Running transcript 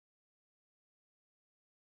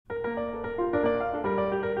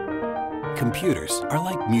Computers are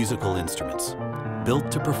like musical instruments, built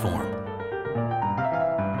to perform.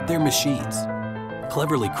 They're machines,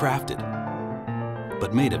 cleverly crafted,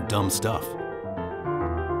 but made of dumb stuff.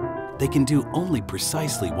 They can do only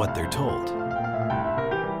precisely what they're told.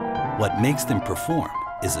 What makes them perform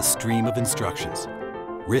is a stream of instructions,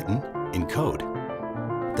 written in code.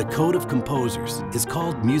 The code of composers is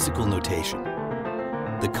called musical notation.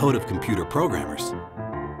 The code of computer programmers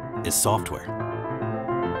is software.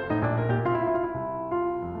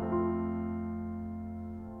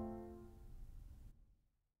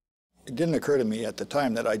 It didn't occur to me at the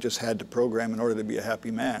time that I just had to program in order to be a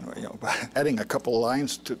happy man. You know, adding a couple of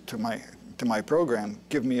lines to my program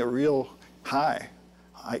give me a real high.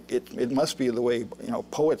 It must be the way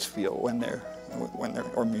poets feel when they're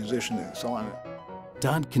or musicians and so on.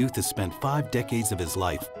 Don Knuth has spent 5 decades of his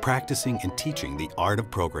life practicing and teaching the art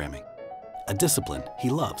of programming, a discipline he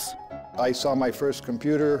loves. I saw my first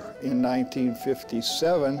computer in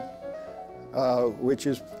 1957, which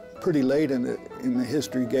is pretty late in the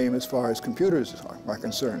history game as far as computers are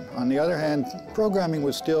concerned. On the other hand, programming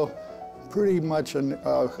was still pretty much a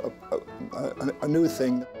new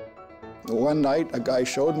thing. One night, a guy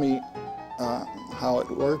showed me how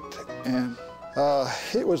it worked, and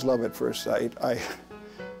it was love at first sight.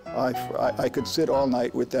 I could sit all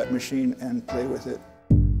night with that machine and play with it.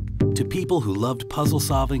 To people who loved puzzle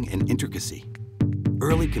solving and intricacy,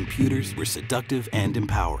 early computers were seductive and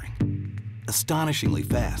empowering. Astonishingly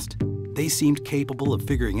fast, they seemed capable of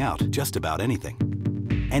figuring out just about anything.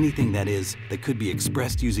 Anything, that is, that could be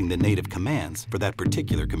expressed using the native commands for that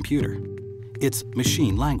particular computer. It's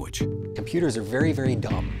machine language. Computers are very, very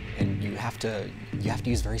dumb, and you have to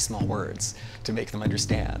use very small words to make them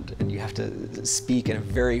understand, and you have to speak in a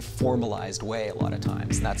very formalized way a lot of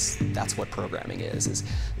times. And that's what programming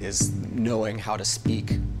is knowing how to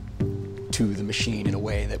speak to the machine in a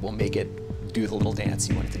way that will make it do the little dance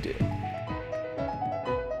you want it to do.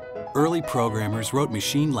 Early programmers wrote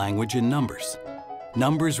machine language in numbers,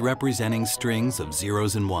 numbers representing strings of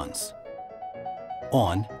zeros and ones,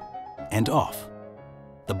 on and off.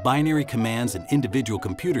 The binary commands an individual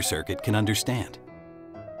computer circuit can understand.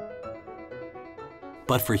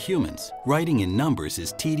 But for humans, writing in numbers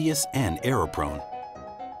is tedious and error-prone.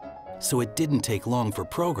 So it didn't take long for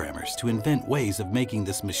programmers to invent ways of making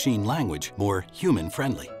this machine language more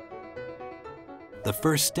human-friendly. The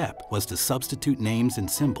first step was to substitute names and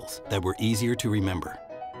symbols that were easier to remember,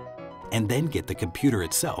 and then get the computer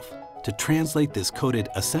itself to translate this coded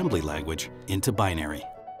assembly language into binary.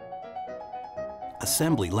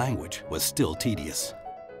 Assembly language was still tedious,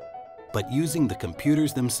 but using the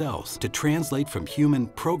computers themselves to translate from human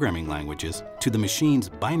programming languages to the machine's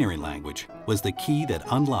binary language was the key that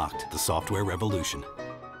unlocked the software revolution.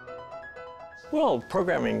 Well,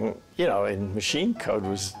 programming, in machine code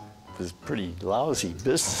was pretty lousy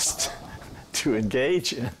business to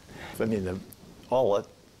engage in. I mean, all that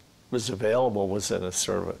was available was in a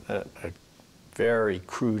sort of a very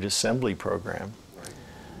crude assembly program.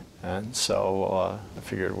 And so I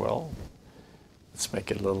figured, well, let's make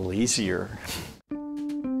it a little easier.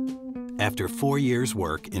 After 4 years'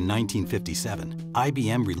 work in 1957,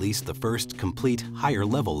 IBM released the first complete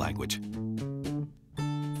higher-level language,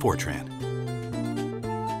 FORTRAN.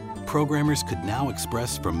 Programmers could now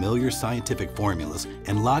express familiar scientific formulas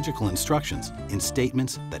and logical instructions in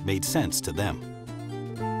statements that made sense to them.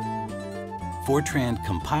 FORTRAN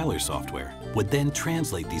compiler software would then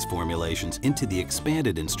translate these formulations into the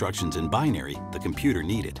expanded instructions in binary the computer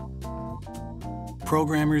needed.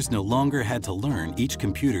 Programmers no longer had to learn each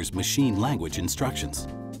computer's machine language instructions.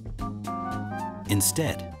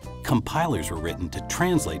 Instead, compilers were written to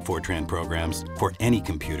translate FORTRAN programs for any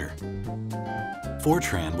computer.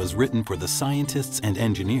 FORTRAN was written for the scientists and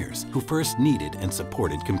engineers who first needed and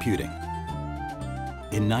supported computing.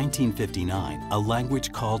 In 1959, a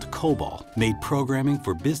language called COBOL made programming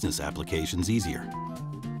for business applications easier.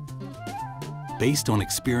 Based on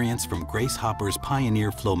experience from Grace Hopper's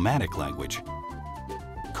pioneer Flowmatic language,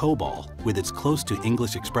 COBOL, with its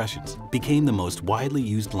close-to-English expressions, became the most widely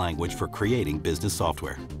used language for creating business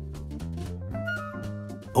software.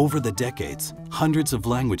 Over the decades, hundreds of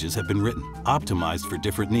languages have been written, optimized for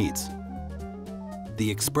different needs. The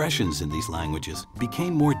expressions in these languages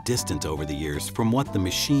became more distant over the years from what the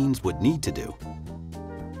machines would need to do.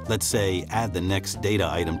 Let's say, add the next data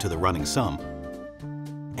item to the running sum,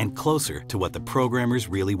 and closer to what the programmers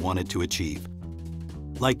really wanted to achieve.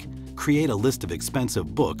 Like, create a list of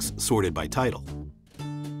expensive books sorted by title.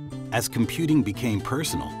 As computing became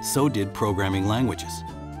personal, so did programming languages.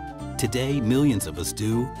 Today, millions of us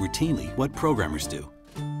do, routinely, what programmers do.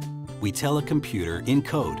 We tell a computer in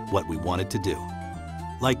code what we want it to do.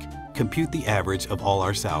 Like, compute the average of all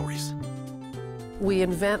our salaries. We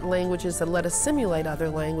invent languages that let us simulate other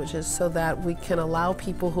languages so that we can allow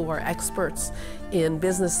people who are experts in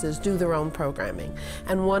businesses do their own programming.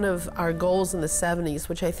 And one of our goals in the 70s,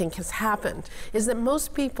 which I think has happened, is that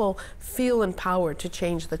most people feel empowered to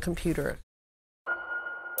change the computer.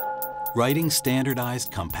 Writing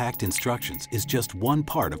standardized, compact instructions is just one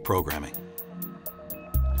part of programming.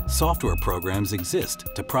 Software programs exist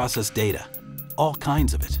to process data, all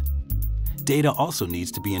kinds of it. Data also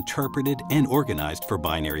needs to be interpreted and organized for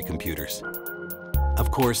binary computers. Of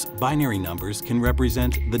course, binary numbers can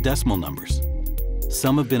represent the decimal numbers.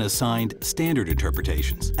 Some have been assigned standard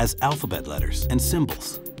interpretations as alphabet letters and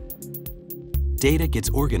symbols. Data gets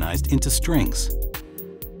organized into strings,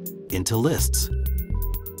 into lists,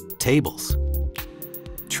 tables,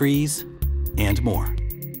 trees, and more.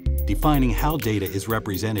 Defining how data is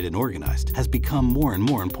represented and organized has become more and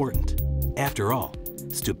more important. After all,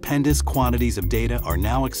 stupendous quantities of data are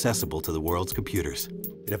now accessible to the world's computers.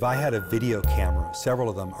 If I had a video camera, several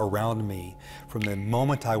of them around me, from the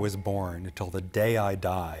moment I was born until the day I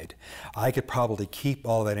died, I could probably keep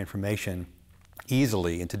all that information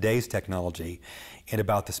easily in today's technology in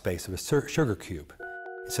about the space of a sugar cube.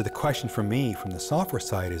 So the question for me from the software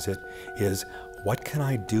side is what can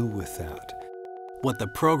I do with that? What the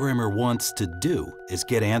programmer wants to do is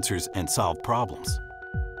get answers and solve problems.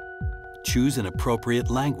 Choose an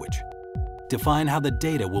appropriate language. Define how the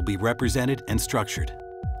data will be represented and structured.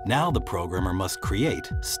 Now the programmer must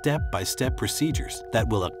create step-by-step procedures that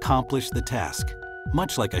will accomplish the task,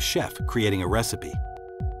 much like a chef creating a recipe.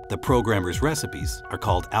 The programmer's recipes are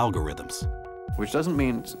called algorithms. Which doesn't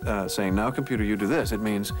mean saying, now computer, you do this. It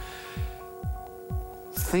means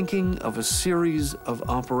thinking of a series of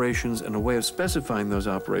operations and a way of specifying those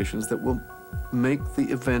operations that will make the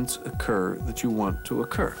events occur that you want to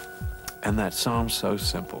occur. And that sounds so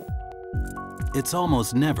simple. It's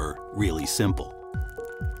almost never really simple.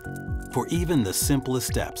 For even the simplest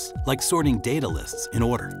steps, like sorting data lists in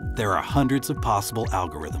order, there are hundreds of possible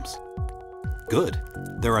algorithms. Good,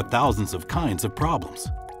 there are thousands of kinds of problems.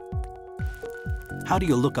 How do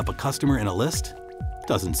you look up a customer in a list?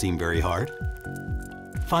 Doesn't seem very hard.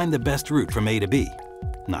 Find the best route from A to B?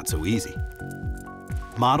 Not so easy.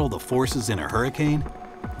 Model the forces in a hurricane?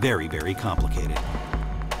 Very, very complicated.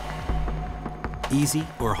 Easy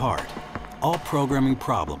or hard, all programming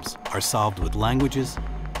problems are solved with languages,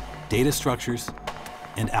 data structures,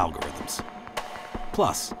 and algorithms.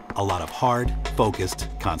 Plus, a lot of hard, focused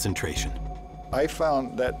concentration. I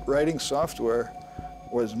found that writing software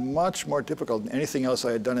was much more difficult than anything else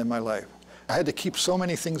I had done in my life. I had to keep so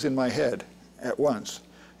many things in my head at once.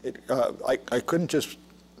 I couldn't just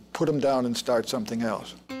put them down and start something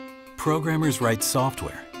else. Programmers write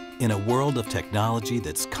software in a world of technology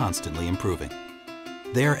that's constantly improving.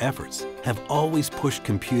 Their efforts have always pushed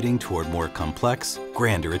computing toward more complex,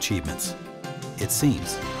 grander achievements. It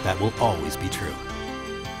seems that will always be true.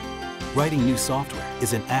 Writing new software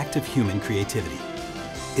is an act of human creativity.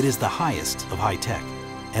 It is the highest of high tech,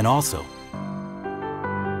 and also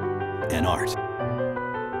an art.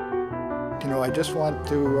 You know, I just want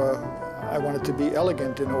to, I want it to be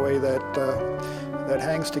elegant in a way that, that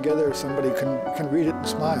hangs together, somebody can read it and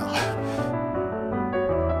smile.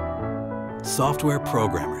 Software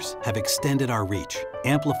programmers have extended our reach,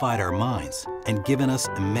 amplified our minds, and given us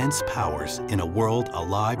immense powers in a world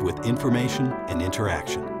alive with information and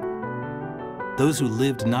interaction. Those who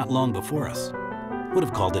lived not long before us would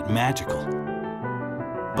have called it magical.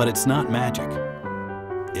 But it's not magic.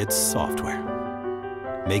 It's software,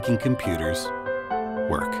 making computers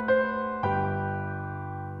work.